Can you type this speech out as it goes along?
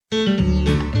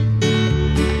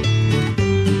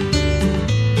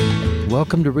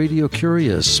welcome to Radio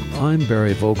Curious. I'm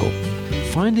Barry Vogel.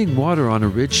 Finding water on a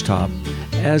ridgetop,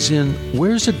 as in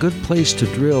where's a good place to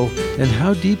drill and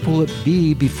how deep will it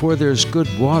be before there's good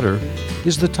water,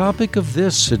 is the topic of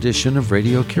this edition of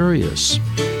Radio Curious.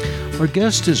 Our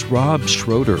guest is Rob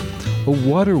Schroeder, a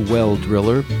water well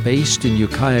driller based in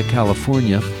Ukiah,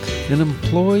 California, and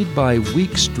employed by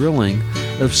Weeks Drilling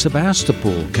of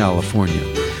Sebastopol,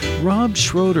 California. Rob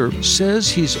Schroeder says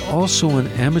he's also an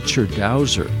amateur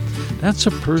dowser. That's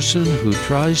a person who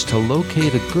tries to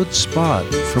locate a good spot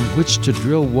from which to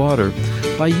drill water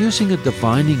by using a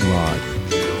divining rod,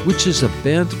 which is a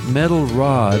bent metal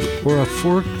rod or a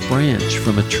forked branch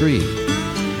from a tree.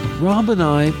 Rob and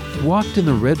I walked in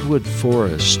the redwood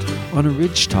forest on a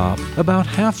ridgetop about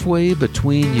halfway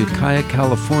between Ukiah,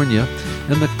 California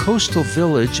and the coastal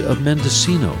village of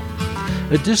Mendocino,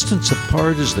 a distance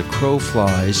apart as the crow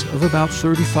flies of about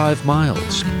 35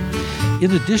 miles.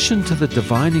 In addition to the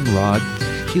divining rod,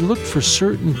 he looked for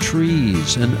certain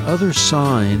trees and other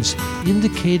signs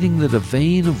indicating that a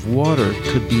vein of water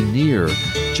could be near,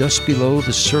 just below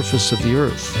the surface of the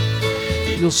earth.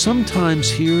 You'll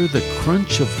sometimes hear the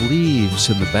crunch of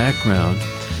leaves in the background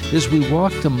as we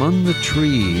walked among the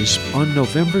trees on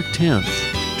November 10th,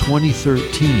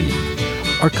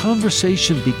 2013. Our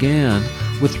conversation began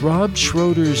with Rob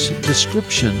Schroeder's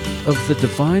description of the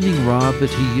divining rod that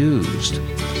he used,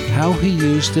 how he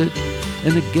used it,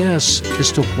 and a guess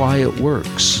as to why it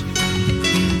works.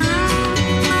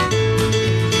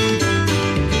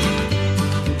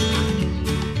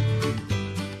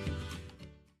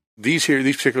 These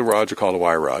particular rods are called a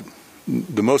wire rod.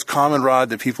 The most common rod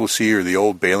that people see are the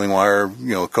old baling wire,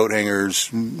 coat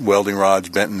hangers, welding rods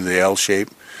bent into the L shape.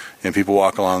 And people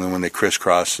walk along, and when they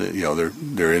crisscross,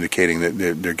 they're indicating that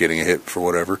they're getting a hit for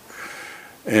whatever.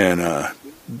 And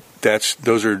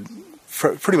those are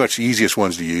pretty much the easiest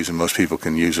ones to use, and most people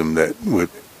can use them that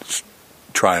would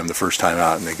try them the first time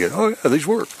out, and they get, oh yeah, these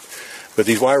work. But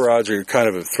these wire rods are kind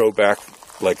of a throwback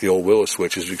like the old willow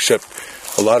switches, except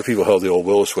a lot of people held the old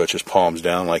willow switches palms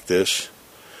down like this,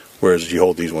 whereas you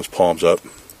hold these ones palms up.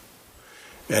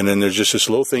 And then there's just this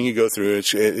little thing you go through.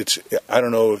 It's I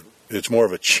don't know. It's more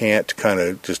of a chant to kind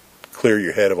of just clear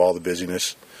your head of all the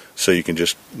busyness so you can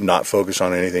just not focus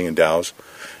on anything and douse.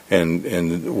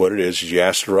 And what it is you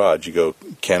ask the rod, you go,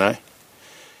 can I?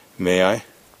 May I?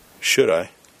 Should I?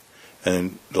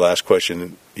 And the last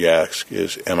question you ask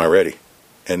is, am I ready?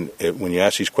 And when you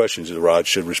ask these questions, the rod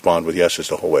should respond with yeses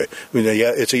the whole way. I mean,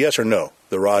 it's a yes or no.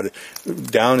 The rod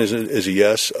down is a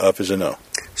yes, up is a no.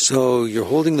 So you're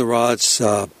holding the rods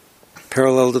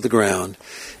parallel to the ground,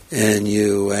 and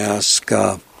you ask,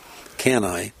 can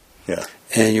I? Yeah.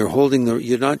 And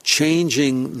you're not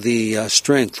changing the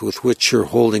strength with which you're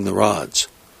holding the rods.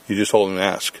 You just hold them and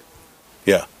ask.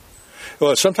 Yeah.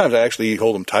 Well, sometimes I actually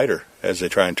hold them tighter as they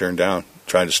try and turn down,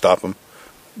 trying to stop them.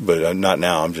 But not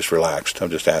now. I'm just relaxed. I'm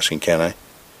just asking, can I?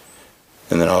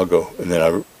 And then I'll go, and then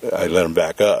I let them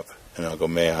back up, and I'll go,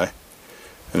 may I?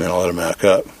 And then I'll let them back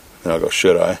up, and I'll go,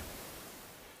 should I?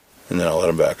 And then I'll let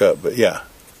them back up. But yeah,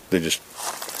 they just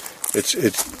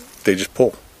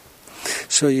pull.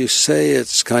 So you say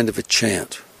it's kind of a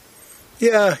chant.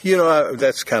 Yeah,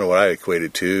 that's kind of what I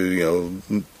equated to.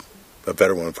 A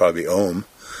better one would probably be Om,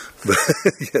 but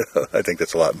I think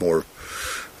that's a lot more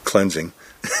cleansing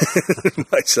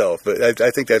myself. But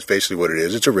I think that's basically what it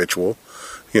is. It's a ritual,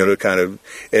 to kind of,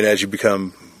 and as you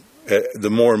become, the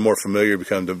more and more familiar you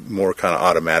become, the more kind of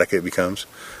automatic it becomes,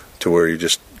 to where you're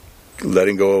just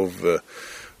letting go of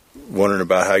wondering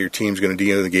about how your team's going to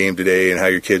deal in the game today and how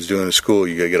your kid's doing in school.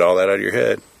 You got to get all that out of your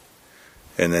head.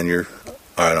 And then you're,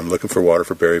 all right, I'm looking for water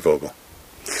for Barry Vogel.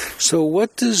 So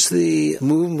what does the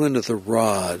movement of the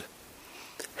rod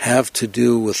have to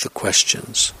do with the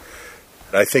questions?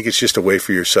 I think it's just a way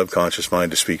for your subconscious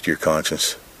mind to speak to your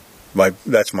conscience.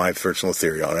 That's my personal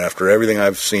theory on it. After everything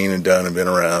I've seen and done and been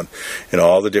around, and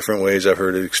all the different ways I've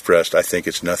heard it expressed, I think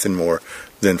it's nothing more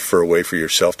than for a way for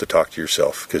yourself to talk to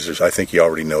yourself. Because I think you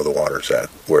already know the water's at,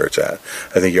 where it's at.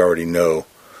 I think you already know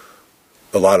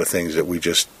a lot of things that we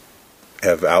just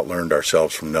have outlearned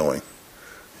ourselves from knowing,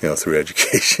 through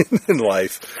education and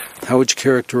life. How would you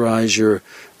characterize your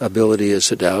ability as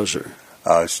a dowser?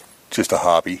 It's just a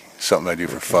hobby, something I do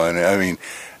for fun. I mean,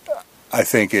 I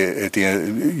think at the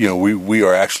end, we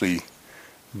are actually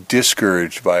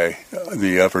discouraged by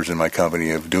the uppers in my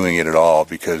company of doing it at all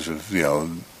because of,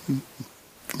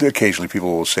 occasionally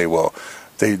people will say, well,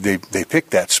 they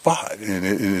picked that spot and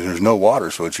there's no water,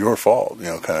 so it's your fault,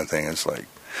 kind of thing. It's like,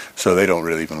 so they don't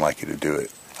really even like you to do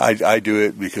it. I do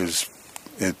it because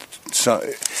it's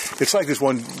like this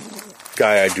one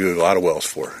guy I do a lot of wells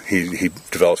for. He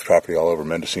develops property all over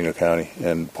Mendocino County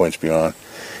and points beyond.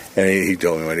 And he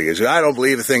told me when he goes, I don't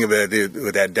believe a thing about it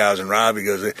with that dowsing, Rob. He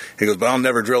goes, but I'll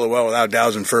never drill a well without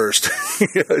dowsing first.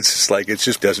 It's just like, it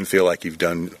just doesn't feel like you've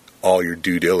done all your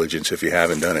due diligence if you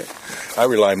haven't done it. I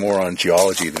rely more on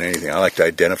geology than anything. I like to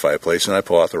identify a place, and I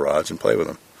pull out the rods and play with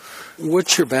them.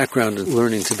 What's your background in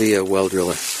learning to be a well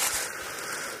driller?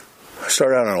 I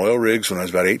started out on oil rigs when I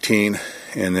was about 18,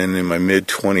 and then in my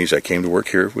mid-20s I came to work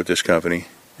here with this company.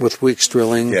 With Weeks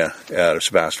Drilling? Yeah, out of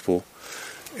Sebastopol.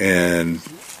 And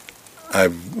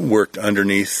I've worked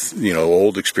underneath,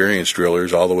 old experienced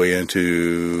drillers all the way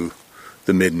into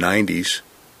the mid-90s,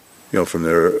 from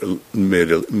the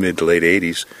mid to late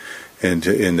 80s, and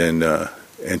then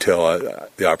until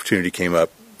the opportunity came up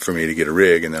for me to get a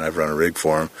rig, and then I've run a rig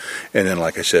for them. And then,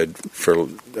 like I said, for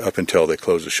up until they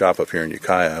closed the shop up here in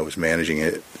Ukiah, I was managing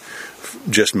it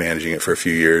for a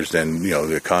few years. Then,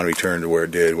 the economy turned to where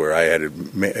it did, where I had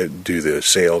to do the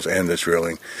sales and this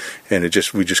drilling, and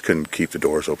we just couldn't keep the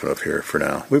doors open up here for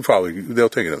now. They'll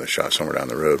take another shot somewhere down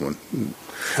the road.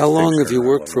 How long have you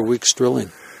worked for Weeks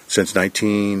Drilling? Since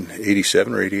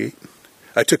 1987 or 88.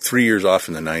 I took 3 years off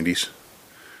in the 90s,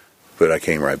 but I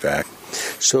came right back.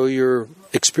 So your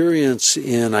experience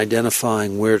in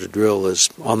identifying where to drill is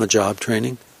on-the-job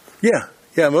training? Yeah,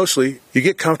 mostly. You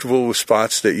get comfortable with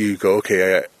spots that you go,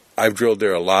 okay, I've drilled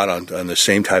there a lot on the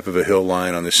same type of a hill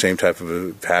line, on the same type of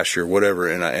a pasture, whatever,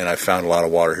 and I found a lot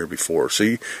of water here before.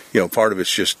 So, part of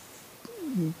it's just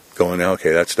going,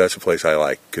 okay, that's a place I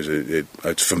like because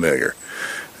it's familiar.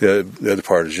 The other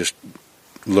part is just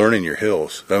learning your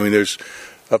hills. I mean, there's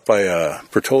up by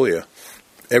Pertolia,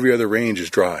 every other range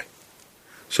is dry.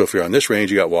 So if you're on this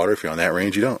range, you got water. If you're on that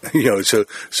range, you don't.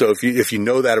 So if you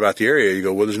know that about the area, you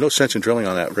go, well, there's no sense in drilling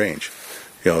on that range.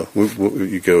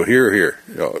 You go here or here,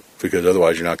 because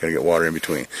otherwise you're not going to get water in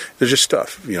between. There's just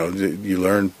stuff, you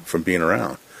learn from being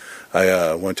around.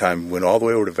 I one time went all the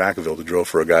way over to Vacaville to drill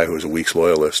for a guy who was a Weeks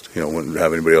loyalist. Wouldn't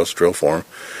have anybody else drill for him.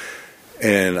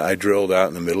 And I drilled out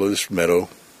in the middle of this meadow.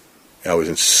 I was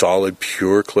in solid,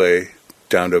 pure clay,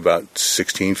 down to about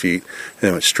 16 feet, and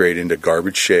then went straight into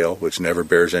garbage shale, which never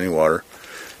bears any water.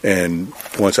 And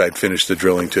once I'd finished the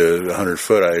drilling to 100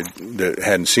 foot, I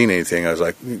hadn't seen anything. I was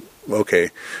like, okay,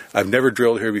 I've never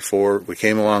drilled here before. We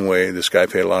came a long way. This guy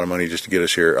paid a lot of money just to get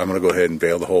us here. I'm going to go ahead and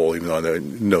bail the hole, even though I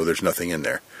know there's nothing in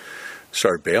there.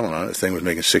 Started bailing on it. The thing was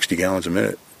making 60 gallons a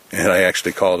minute. And I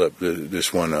actually called up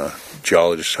this one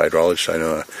geologist, hydrologist I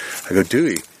know. I go,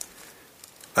 Dewey,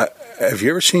 have you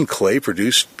ever seen clay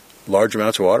produce large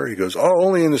amounts of water? He goes,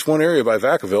 only in this one area by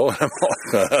Vacaville. And I'm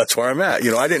like, that's where I'm at.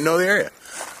 I didn't know the area.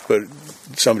 But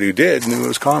somebody who did knew it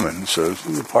was common. So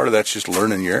part of that's just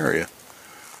learning your area.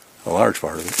 A large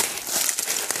part of it.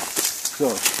 So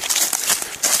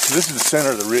this is the center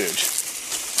of the ridge.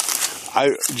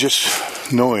 I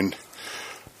just knowing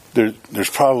there's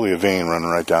probably a vein running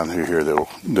right down through here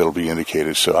that'll be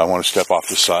indicated. So I want to step off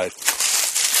the side.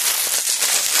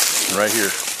 Right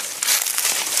here.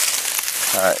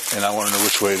 All right, and I want to know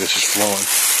which way this is flowing.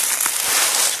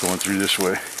 It's going through this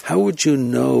way. How would you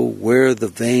know where the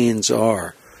veins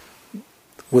are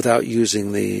without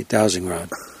using the dowsing rod?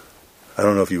 I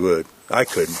don't know if you would. I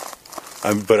couldn't.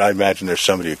 But I imagine there's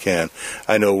somebody who can.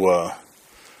 I know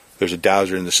there's a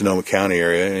Dowser in the Sonoma County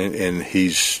area, and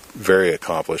he's very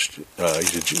accomplished.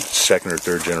 He's a second or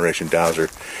third generation Dowser,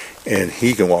 and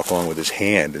he can walk along with his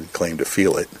hand and claim to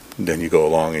feel it. And then you go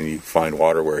along and you find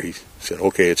water where he said,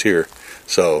 okay, it's here.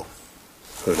 So,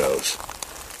 who knows?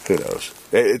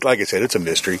 Like I said, it's a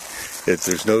mystery.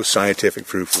 There's no scientific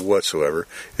proof whatsoever.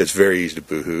 It's very easy to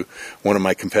boo-hoo. One of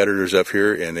my competitors up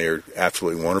here, and they're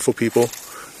absolutely wonderful people.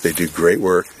 They do great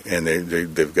work, and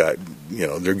they've got,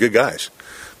 they're good guys.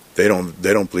 They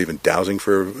don't believe in dowsing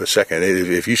for a second.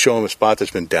 If you show them a spot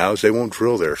that's been doused, they won't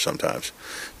drill there sometimes,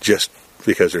 just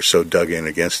because they're so dug in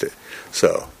against it.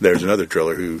 So there's another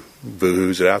driller who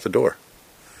boo-hoos it out the door.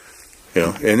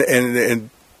 And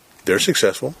they're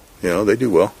successful. They do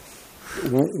well.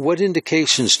 What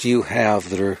indications do you have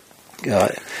that are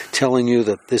telling you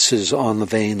that this is on the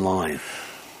vein line?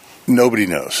 Nobody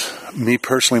knows. Me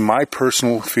personally, my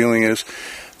personal feeling is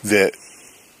that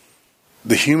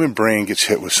the human brain gets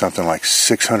hit with something like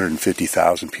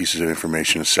 650,000 pieces of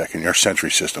information a second, our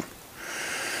sensory system.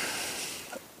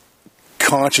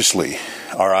 Consciously,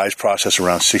 our eyes process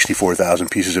around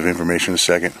 64,000 pieces of information a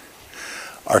second.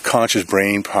 Our conscious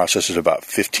brain processes about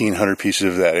 1,500 pieces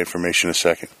of that information a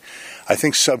second. I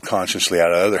think subconsciously,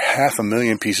 out of the other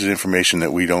 500,000 pieces of information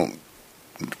that we don't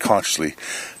consciously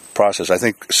process, I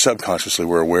think subconsciously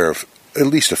we're aware of at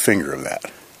least a finger of that.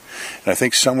 And I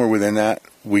think somewhere within that,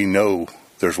 we know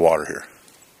there's water here.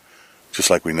 just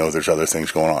like we know there's other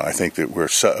things going on. I think that we're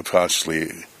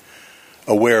subconsciously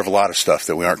aware of a lot of stuff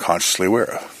that we aren't consciously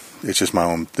aware of. It's just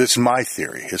this is my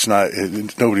theory. It's not,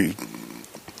 nobody,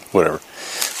 whatever.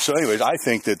 So anyways, I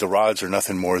think that the rods are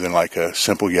nothing more than like a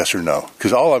simple yes or no.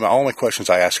 Because all my questions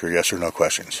I ask are yes or no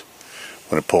questions.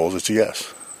 When it pulls, it's a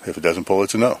yes. If it doesn't pull,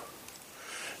 it's a no.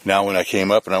 Now when I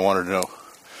came up and I wanted to know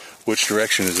which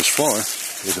direction is this flowing,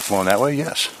 is it flowing that way?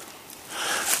 Yes.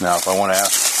 Now if I want to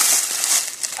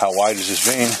ask how wide is this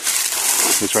vein,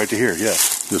 it's right to here,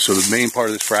 yes. So the main part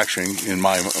of this fracturing, in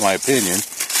my opinion,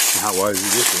 how wide is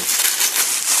this one?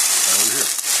 Over here.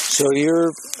 So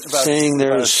you're saying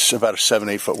there's about a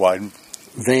 7-8 foot wide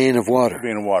vein of water.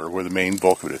 Vein of water where the main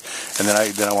bulk of it is. And then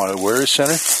I want to, where is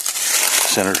center?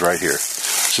 Center's right here.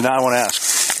 So now I want to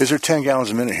ask, is there 10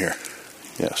 gallons a minute here?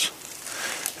 Yes.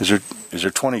 Is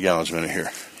there 20 gallons a minute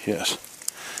here? Yes.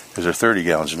 Is there 30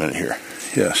 gallons a minute here?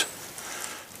 Yes.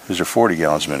 Is there 40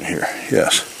 gallons a minute here?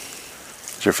 Yes.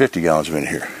 Is there 50 gallons a minute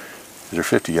here? Is there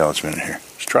 50 gallons a minute here?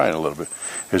 Let's try it a little bit.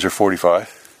 Is there 45?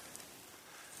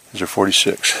 Is there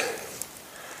 46?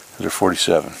 Is there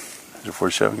 47? Is there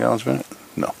 47 gallons a minute?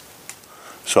 No.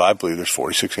 So I believe there's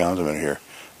 46 gallons a minute here.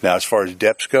 Now, as far as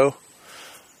depths go,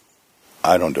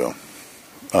 I don't do them.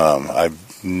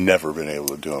 I've never been able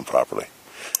to do them properly.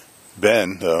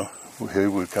 Ben, though, he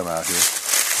would come out here.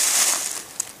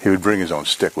 He would bring his own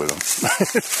stick with him.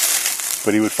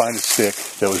 But he would find a stick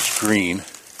that was green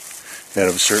and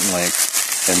of a certain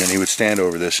length, and then he would stand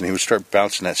over this and he would start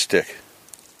bouncing that stick,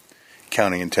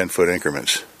 counting in 10-foot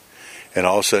increments. And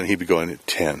all of a sudden he'd be going at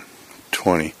 10,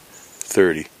 20,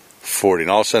 30, 40.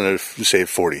 And all of a sudden, say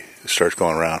 40, it starts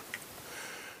going around.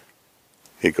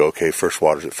 He'd go, okay, first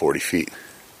water's at 40 feet.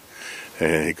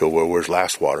 And then he'd go, well, where's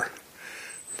last water?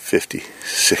 50,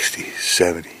 60,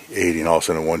 70, 80, and all of a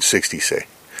sudden 160, say.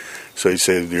 So he'd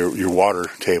say your water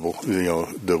table,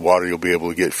 the water you'll be able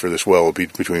to get for this well will be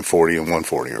between 40 and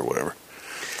 140 or whatever.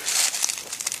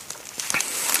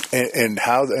 And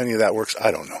how any of that works,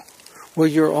 I don't know. Well,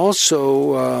 you're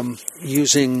also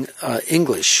using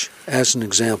English as an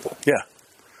example. Yeah.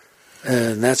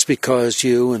 And that's because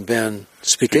you and Ben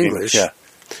speak English. Yeah.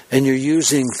 And you're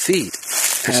using feet.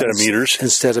 Instead of meters.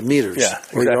 Instead of meters. Yeah.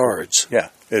 Or exactly. yards. Yeah.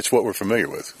 It's what we're familiar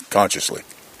with, consciously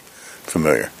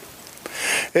familiar.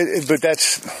 But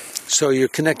that's... So you're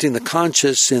connecting the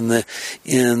conscious in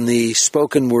the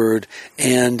spoken word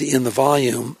and in the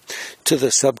volume to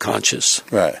the subconscious.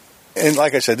 Right. And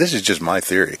like I said, this is just my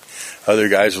theory. Other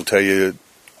guys will tell you,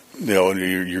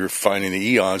 you're finding the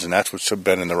eons, and that's what's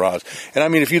been in the rods. And I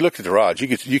mean, if you look at the rods,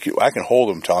 I can hold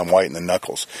them till I'm white in the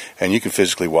knuckles, and you can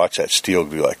physically watch that steel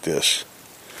be like this.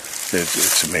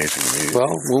 It's amazing to me.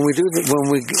 Well, when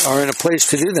we are in a place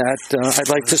to do that, I'd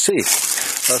like to see.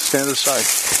 I'll stand aside.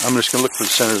 I'm just going to look for the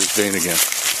center of this vein again.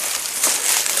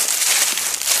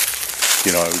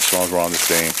 As long as we're on this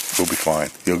vein, we'll be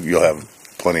fine. You'll have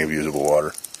plenty of usable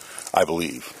water, I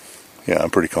believe. Yeah, I'm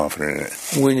pretty confident in it.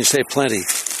 When you say plenty?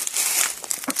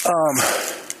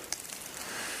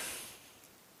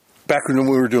 Back when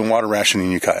we were doing water rationing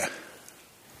in Ukiah,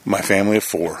 my family of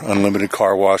 4, unlimited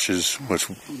car washes,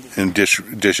 and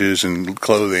dishes and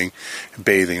clothing,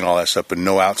 bathing and all that stuff, but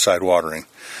no outside watering.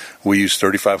 We used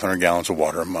 3,500 gallons of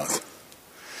water a month.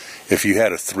 If you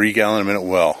had a 3-gallon-a-minute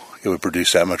well, it would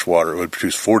produce that much water. It would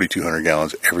produce 4,200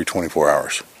 gallons every 24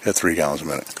 hours at 3 gallons a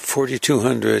minute.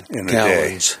 4,200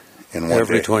 gallons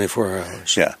every 24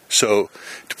 hours. Yeah. So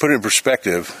to put it in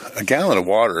perspective, a gallon of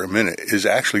water a minute is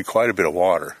actually quite a bit of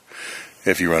water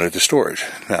if you run it to storage.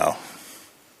 Now,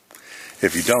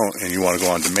 if you don't and you want to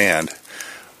go on demand,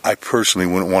 I personally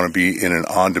wouldn't want to be in an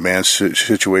on-demand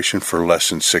situation for less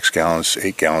than 6 gallons,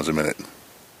 8 gallons a minute.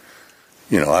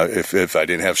 If I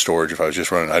didn't have storage, if I was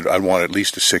just running, I'd want at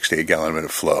least a 6 to 8 gallon a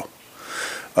minute flow.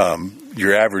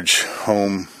 Your average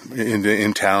home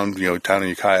in town, town in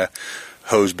Ukiah,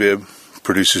 hose bib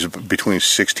produces between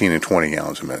 16 and 20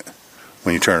 gallons a minute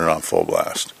when you turn it on full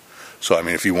blast. So, I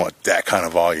mean, if you want that kind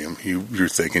of volume, you're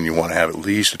thinking you want to have at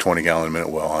least a 20 gallon a minute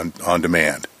well on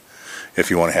demand if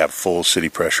you want to have full city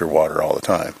pressure water all the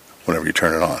time whenever you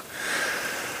turn it on.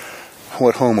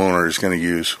 What homeowner is going to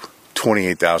use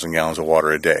 28,000 gallons of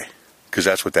water a day? Because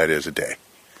that's what that is a day.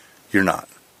 You're not.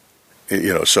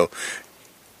 So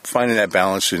finding that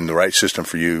balance in the right system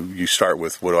for you start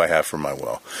with, what do I have for my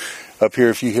well? Up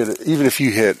here, even if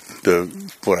you hit the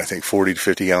 40 to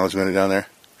 50 gallons a minute down there,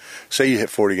 say you hit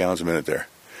 40 gallons a minute there,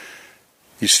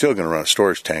 you're still going to run a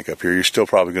storage tank up here. You're still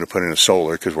probably going to put in a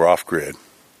solar because we're off grid.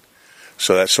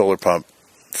 So that solar pump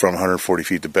from 140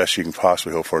 feet, the best you can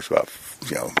possibly hope for is about,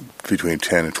 between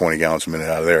 10 and 20 gallons a minute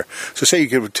out of there. So say you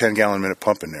get a 10 gallon a minute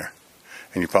pump in there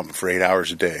and you're pumping for 8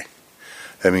 hours a day.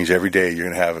 That means every day you're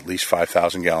going to have at least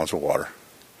 5,000 gallons of water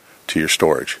to your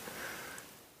storage.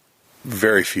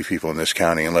 Very few people in this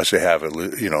county, unless they have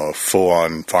a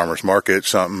full-on farmer's market,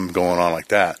 something going on like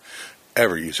that,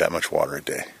 ever use that much water a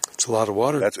day. It's a lot of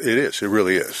water. It is. It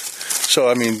really is. So,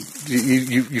 I mean,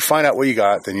 you find out what you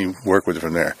got, then you work with it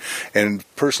from there. And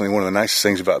personally, one of the nicest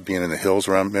things about being in the hills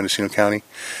around Mendocino County,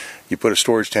 you put a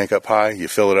storage tank up high, you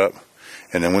fill it up,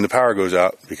 and then when the power goes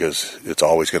out, because it's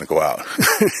always going to go out,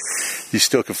 you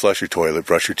still can flush your toilet,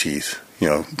 brush your teeth,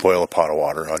 boil a pot of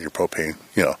water on your propane,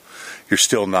 you're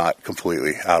still not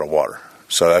completely out of water.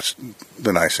 So that's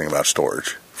the nice thing about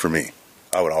storage for me.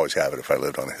 I would always have it if I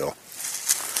lived on a hill.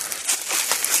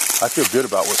 I feel good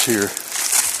about what's here.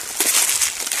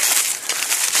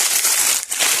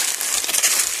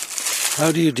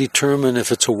 How do you determine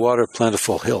if it's a water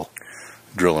plentiful hill?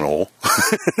 Drilling a hole.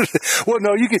 Well,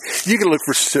 no, you can look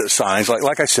for signs.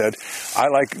 Like I said, I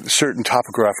like certain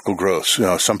topographical growths.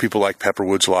 Some people like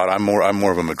pepperwoods a lot. I'm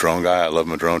more of a madrone guy. I love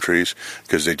madrone trees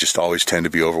because they just always tend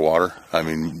to be over water. I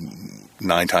mean,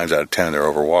 9 times out of 10 they're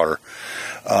over water.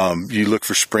 You look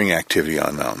for spring activity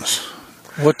on mountains.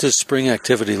 What does spring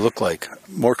activity look like?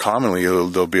 More commonly,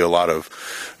 there'll be a lot of,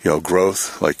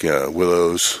 growth like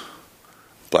willows,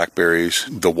 blackberries,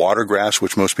 the water grass,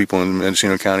 which most people in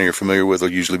Mendocino County are familiar with, will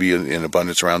usually be in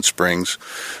abundance around springs.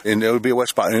 And it would be a wet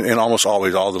spot. And almost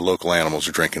always all the local animals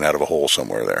are drinking out of a hole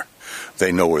somewhere there.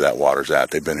 They know where that water's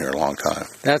at. They've been here a long time.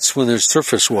 That's when there's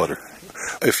surface water.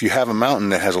 If you have a mountain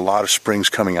that has a lot of springs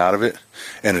coming out of it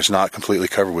and it's not completely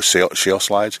covered with shale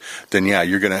slides, then yeah,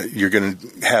 you're gonna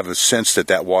have a sense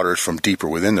that water is from deeper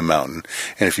within the mountain.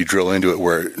 And if you drill into it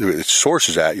where its source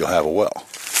is at, you'll have a well.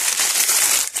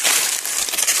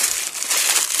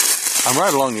 I'm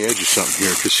right along the edge of something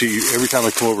here, because see, every time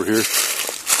I come over here, it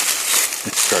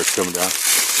starts coming down.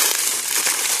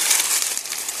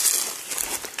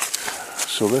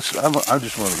 So I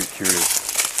just want to get curious.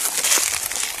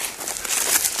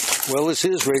 Well, this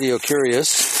is Radio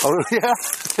Curious. Oh, yeah.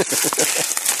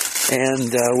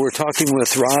 And we're talking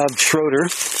with Rob Schroeder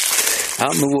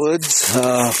out in the woods,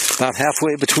 about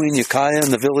halfway between Ukiah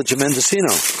and the village of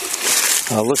Mendocino,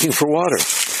 looking for water.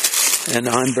 And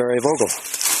I'm Barry Vogel.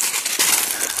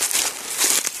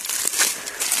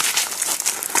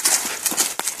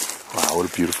 Wow, what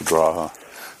a beautiful draw, huh?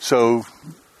 So,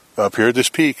 up here at this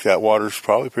peak, that water's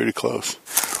probably pretty close.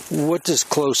 What does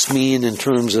close mean in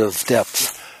terms of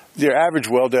depth? The average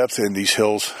well depth in these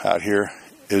hills out here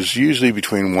is usually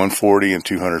between 140 and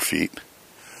 200 feet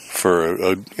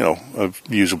for a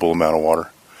usable amount of water,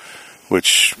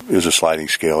 which is a sliding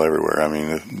scale everywhere. I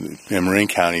mean, in Marin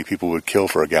County, people would kill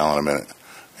for a gallon a minute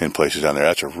in places down there.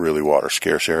 That's a really water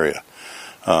scarce area.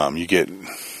 You get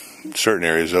certain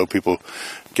areas, though, people,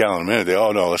 gallon a minute,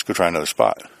 let's go try another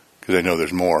spot, because they know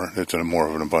there's more. It's in more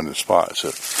of an abundant spot. So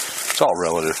it's all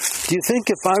relative. Do you think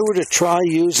if I were to try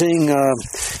using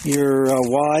your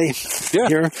Y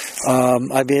here,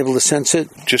 I'd be able to sense it?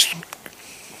 Just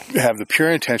have the pure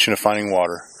intention of finding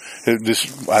water.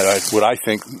 What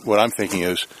I'm thinking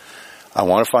is, I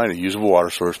want to find a usable water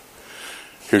source.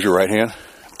 Here's your right hand,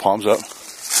 palms up,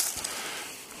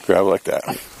 grab it like that,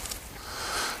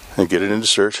 and get it into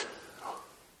search,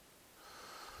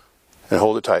 and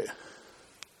hold it tight.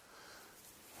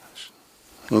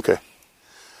 Okay.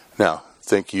 Now,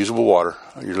 think usable water.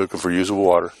 You're looking for usable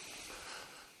water.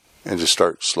 And just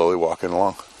start slowly walking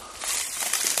along.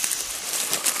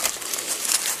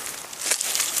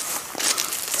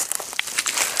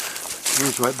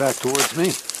 Moves right back towards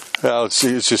me. Well, it's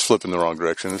just flipping the wrong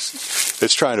direction.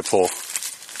 It's trying to pull.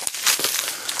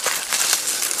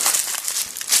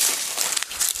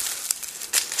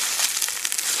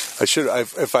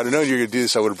 If I'd have known you were going to do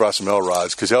this, I would have brought some L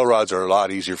rods, because L rods are a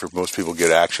lot easier for most people to get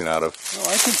action out of. Oh,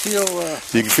 I can feel.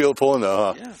 You can feel it pulling, though,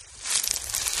 huh? Yeah.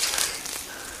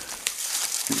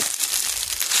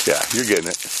 Yeah, you're getting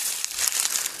it.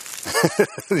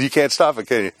 You can't stop it,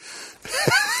 can you?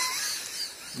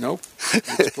 Nope.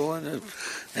 It's pulling.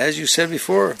 As you said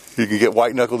before. You can get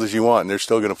white knuckled as you want, and they're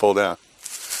still going to pull down.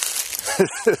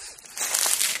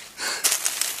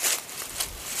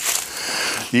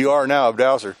 You are now a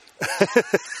Dowser.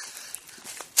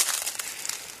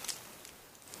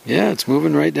 Yeah, it's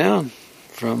moving right down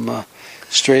from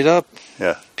straight up.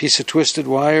 Yeah. Piece of twisted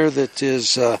wire that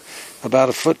is about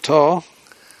a foot tall,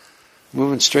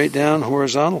 moving straight down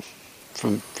horizontal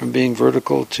from being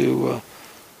vertical to.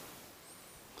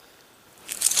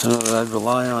 I know that I'd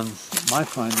rely on my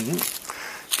finding it.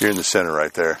 You're in the center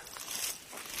right there.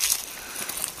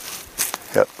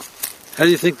 Yep. How do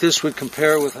you think this would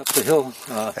compare with up the hill?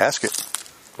 Ask it.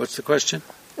 What's the question?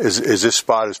 Is this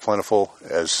spot as plentiful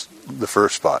as the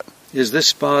first spot? Is this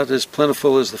spot as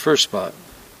plentiful as the first spot?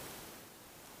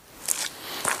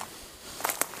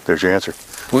 There's your answer.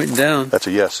 Pointing down. That's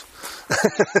a yes.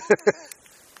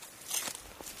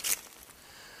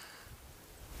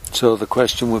 So the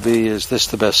question would be, is this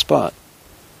the best spot?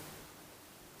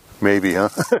 Maybe, huh?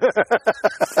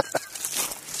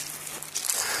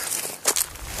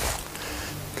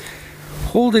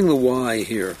 Holding the Y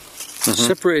here,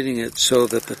 separating it so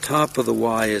that the top of the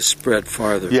Y is spread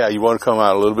farther. Yeah, you want to come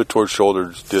out a little bit towards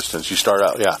shoulder distance. You start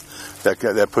out, yeah.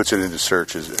 That puts it into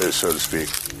search, as so to speak.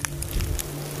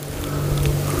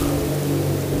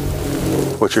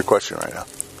 What's your question right now?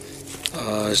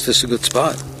 Is this a good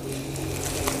spot?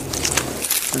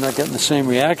 We're not getting the same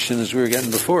reaction as we were getting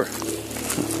before.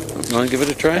 You want to give it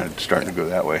a try? It's starting to go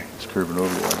that way. It's curving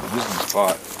over the water. This is the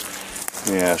spot.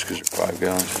 Let me ask, is there 5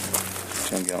 gallons,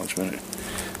 10 gallons a minute?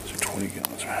 Is there 20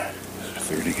 gallons a minute? Is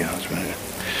there 30 gallons a minute?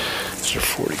 Is there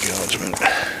 40 gallons a minute?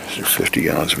 Is there 50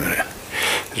 gallons a minute?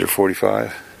 Is there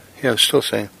 45? Yeah, it's still the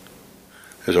same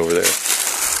as over there.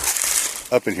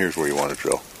 Up in here is where you want to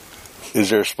drill. Is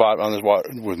there a spot on this water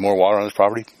with more water on this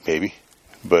property? Maybe.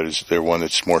 But is there one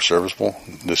that's more serviceable?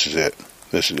 This is it.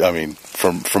 This is, I mean,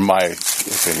 from my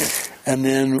opinion. And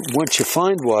then once you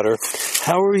find water,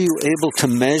 how are you able to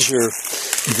measure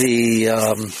the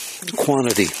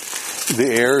quantity? The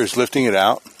air is lifting it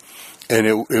out, and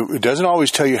it doesn't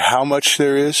always tell you how much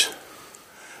there is,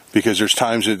 because there's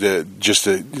times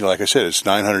that like I said, it's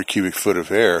 900 cubic foot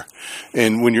of air,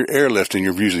 and when you're airlifting,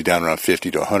 you're usually down around 50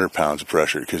 to 100 pounds of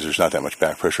pressure because there's not that much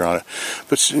back pressure on it.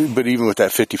 But even with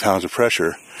that 50 pounds of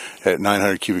pressure at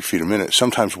 900 cubic feet a minute,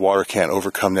 sometimes water can't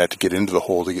overcome that to get into the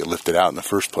hole to get lifted out in the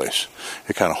first place.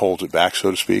 It kind of holds it back,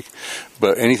 so to speak.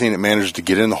 But anything that manages to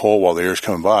get in the hole while the air is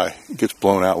coming by gets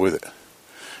blown out with it.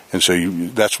 And so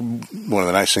that's one of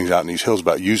the nice things out in these hills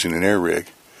about using an air rig.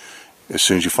 As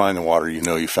soon as you find the water, you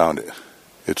know you found it.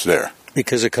 It's there.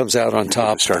 Because it comes out on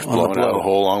top. It starts blowing out the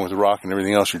hole along with the rock and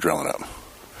everything else you're drilling up.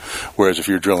 Whereas if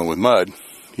you're drilling with mud,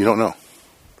 you don't know.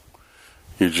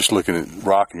 You're just looking at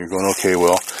rock and you're going, okay,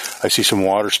 well, I see some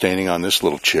water staining on this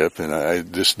little chip, and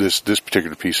this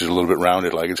particular piece is a little bit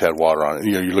rounded, like it's had water on it.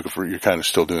 You know, you're kind of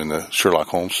still doing the Sherlock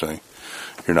Holmes thing.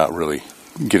 You're not really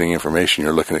getting information.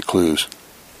 You're looking at clues.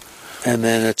 And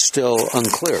then it's still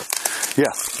unclear.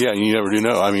 Yeah, you never do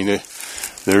know. I mean,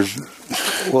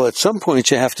 well, at some point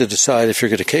you have to decide if you're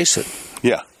going to case it.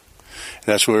 Yeah.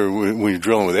 That's where, when you're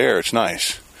drilling with air, it's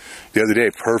nice. The other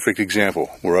day, perfect example.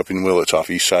 We're up in Willits off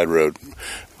East Side Road.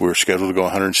 We're scheduled to go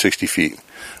 160 feet.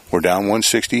 We're down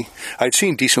 160. I'd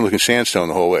seen decent-looking sandstone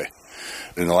the whole way.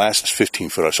 In the last 15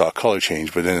 foot, I saw a color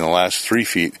change, but then in the last 3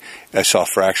 feet, I saw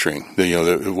fracturing.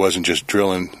 It wasn't just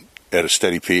drilling at a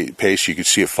steady pace. You could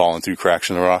see it falling through cracks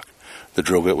in the rock. The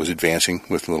drill bit was advancing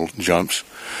with little jumps.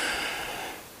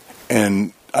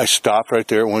 And I stopped right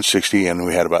there at 160, and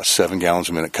we had about 7 gallons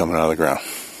a minute coming out of the ground.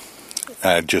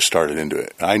 I had just started into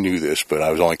it. I knew this, but I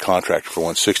was only contracted for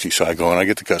 160, so I go and I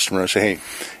get the customer. I say, hey,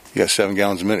 you got 7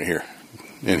 gallons a minute here.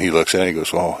 And he looks at it and he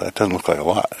goes, oh, that doesn't look like a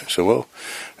lot. I said, well,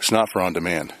 it's not for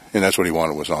on-demand. And that's what he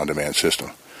wanted, was an on-demand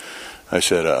system. I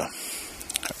said,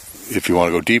 if you want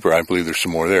to go deeper, I believe there's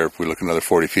some more there. If we look another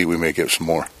 40 feet, we may get some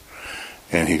more.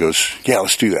 And he goes, yeah,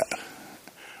 let's do that.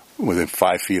 Within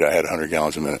 5 feet, I had 100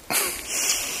 gallons a minute.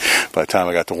 By the time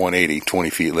I got to 180, 20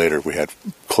 feet later, we had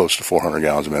close to 400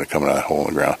 gallons a minute coming out of that hole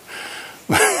in the ground.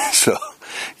 So,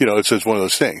 it's one of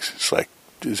those things. It's like,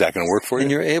 is that going to work for you?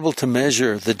 And you're able to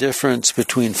measure the difference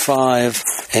between 5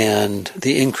 and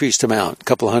the increased amount, a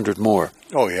couple hundred more.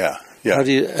 Oh, yeah. How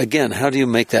do you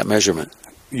make that measurement?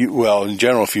 Well, in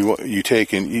general, if you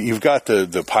take and you've got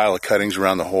the pile of cuttings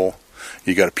around the hole,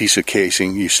 you got a piece of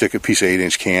casing, you stick a piece of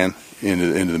 8-inch can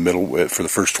into the middle for the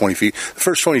first 20 feet. The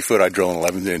first 20 foot, I drill an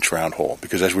 11-inch round hole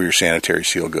because that's where your sanitary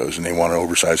seal goes, and they want an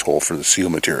oversized hole for the seal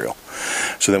material.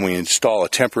 So then we install a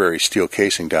temporary steel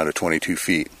casing down to 22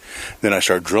 feet. Then I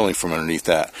start drilling from underneath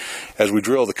that. As we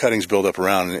drill, the cuttings build up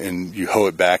around, and you hoe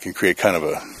it back and create kind of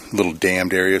a little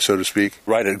dammed area, so to speak,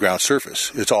 right at the ground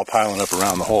surface. It's all piling up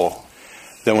around the hole.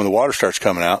 Then when the water starts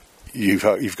coming out, you've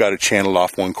got it channeled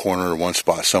off one corner or one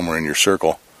spot somewhere in your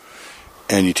circle.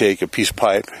 And you take a piece of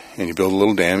pipe and you build a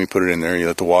little dam, you put it in there, you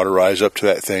let the water rise up to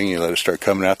that thing, you let it start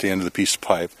coming out the end of the piece of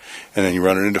pipe, and then you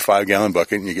run it into a 5-gallon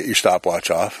bucket and you get your stopwatch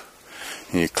off.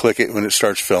 And you click it when it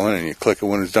starts filling, and you click it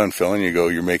when it's done filling, you go,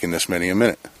 you're making this many a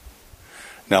minute.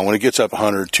 Now when it gets up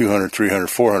 100, 200, 300,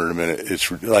 400 a minute,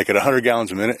 it's like at 100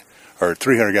 gallons a minute, or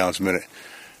 300 gallons a minute,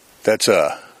 that's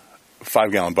a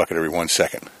 5-gallon bucket every 1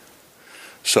 second.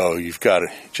 So you've got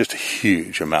just a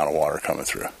huge amount of water coming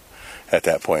through. at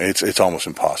that point. It's almost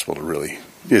impossible to really.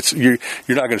 You're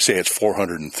not going to say it's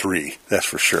 403. That's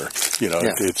for sure.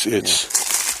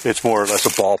 It's more or less a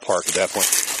ballpark at that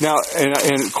point. Now,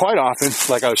 and quite often,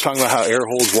 like I was talking about how air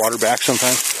holds water back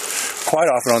sometimes, quite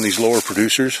often on these lower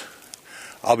producers,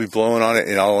 I'll be blowing on it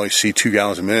and I'll only see 2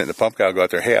 gallons a minute, and the pump guy will go out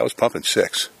there, hey, I was pumping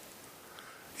 6.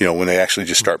 When they actually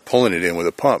just start pulling it in with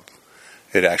a pump,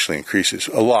 it actually increases.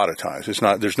 A lot of times.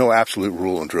 There's no absolute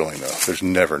rule in drilling, though. There's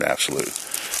never an absolute.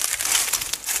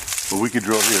 But we could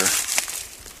drill here.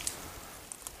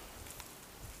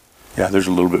 Yeah, there's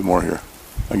a little bit more here.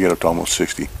 I get up to almost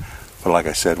 60. But like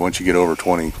I said, once you get over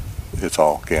 20, it's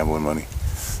all gambling money.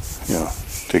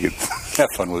 Take it, have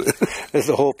fun with it.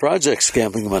 The whole project's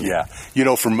gambling money. Yeah.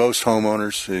 For most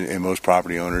homeowners and most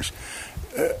property owners,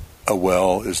 a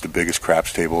well is the biggest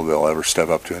craps table they'll ever step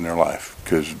up to in their life.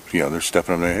 Because, they're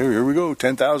stepping up there, hey, here we go,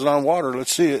 10,000 on water,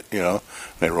 let's see it.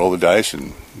 They roll the dice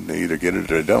and they either get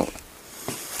it or they don't.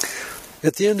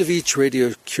 At the end of each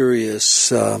Radio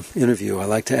Curious interview, I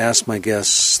like to ask my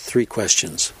guests 3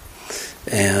 questions.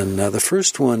 And the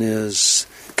first one is,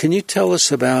 can you tell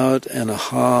us about an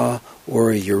aha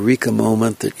or a eureka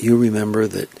moment that you remember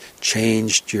that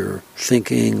changed your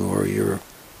thinking or your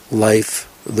life,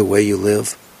 the way you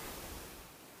live?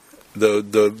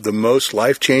 The most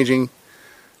life-changing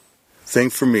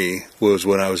thing for me was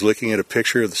when I was looking at a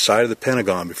picture of the side of the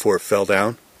Pentagon before it fell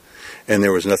down, and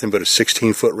there was nothing but a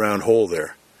 16-foot round hole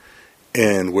there.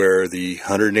 And where the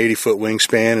 180-foot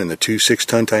wingspan and the 2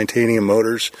 6-ton titanium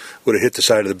motors would have hit the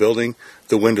side of the building,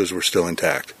 the windows were still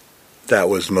intact. That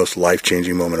was the most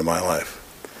life-changing moment of my life.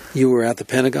 You were at the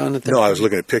Pentagon at that time? No, I was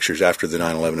looking at pictures after the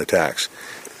 9/11 attacks.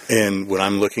 And when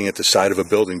I'm looking at the side of a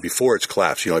building before it's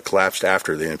collapsed, it collapsed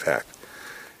after the impact.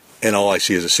 And all I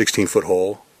see is a 16-foot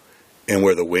hole, and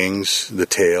where the wings, the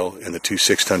tail, and the 2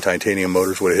 6-ton titanium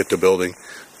motors would have hit the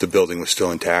building was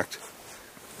still intact.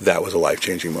 That was a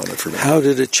life-changing moment for me. How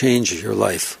did it change your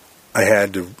life? I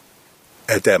had to,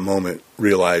 at that moment,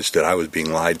 realize that I was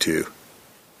being lied to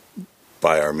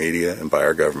by our media and by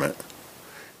our government,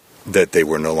 that they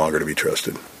were no longer to be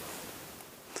trusted.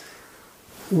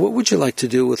 What would you like to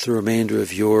do with the remainder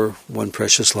of your one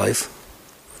precious life?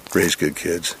 Raise good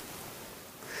kids.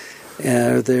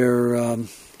 Are there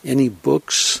any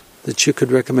books that you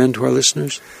could recommend to our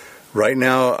listeners? Right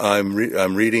now,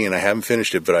 I'm reading, and I haven't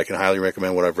finished it, but I can highly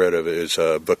recommend what I've read of it. It's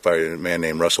a book by a man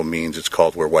named Russell Means. It's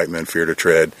called Where White Men Fear to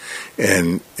Tread.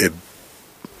 And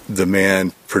the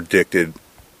man predicted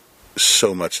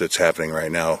so much that's happening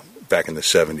right now back in the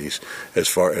 70s.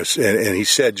 And he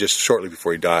said just shortly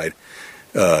before he died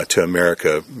to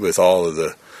America, with all of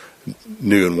the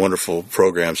new and wonderful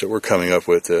programs that we're coming up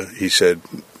with, he said,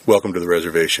 welcome to the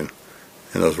reservation.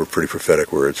 And those were pretty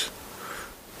prophetic words.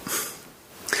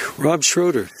 Rob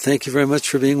Schroeder, thank you very much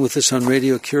for being with us on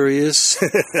Radio Curious.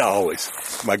 Always.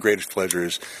 My greatest pleasure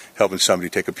is helping somebody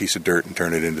take a piece of dirt and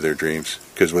turn it into their dreams.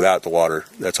 Because without the water,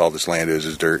 that's all this land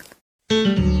is dirt.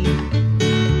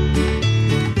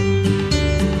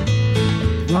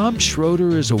 Rob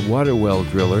Schroeder is a water well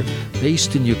driller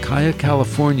based in Ukiah,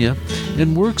 California,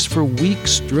 and works for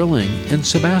Weeks Drilling in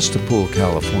Sebastopol,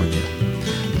 California.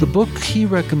 The book he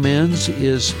recommends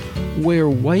is Where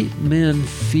White Men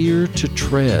Fear to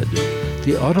Tread,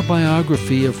 the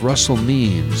autobiography of Russell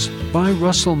Means, by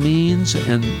Russell Means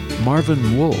and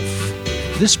Marvin Wolf.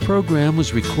 This program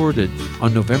was recorded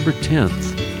on November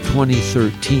 10th,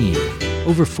 2013.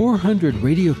 Over 400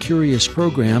 Radio Curious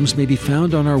programs may be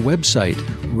found on our website,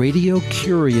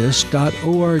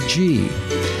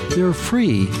 radiocurious.org. They're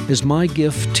free as my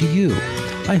gift to you.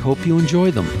 I hope you enjoy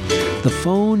them. The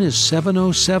phone is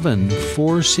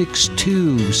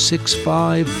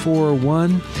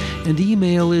 707-462-6541, and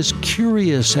email is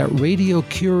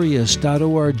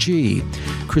curious@radiocurious.org.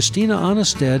 Christina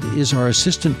Onnested is our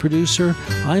assistant producer.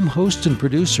 I'm host and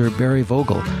producer Barry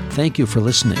Vogel. Thank you for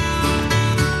listening.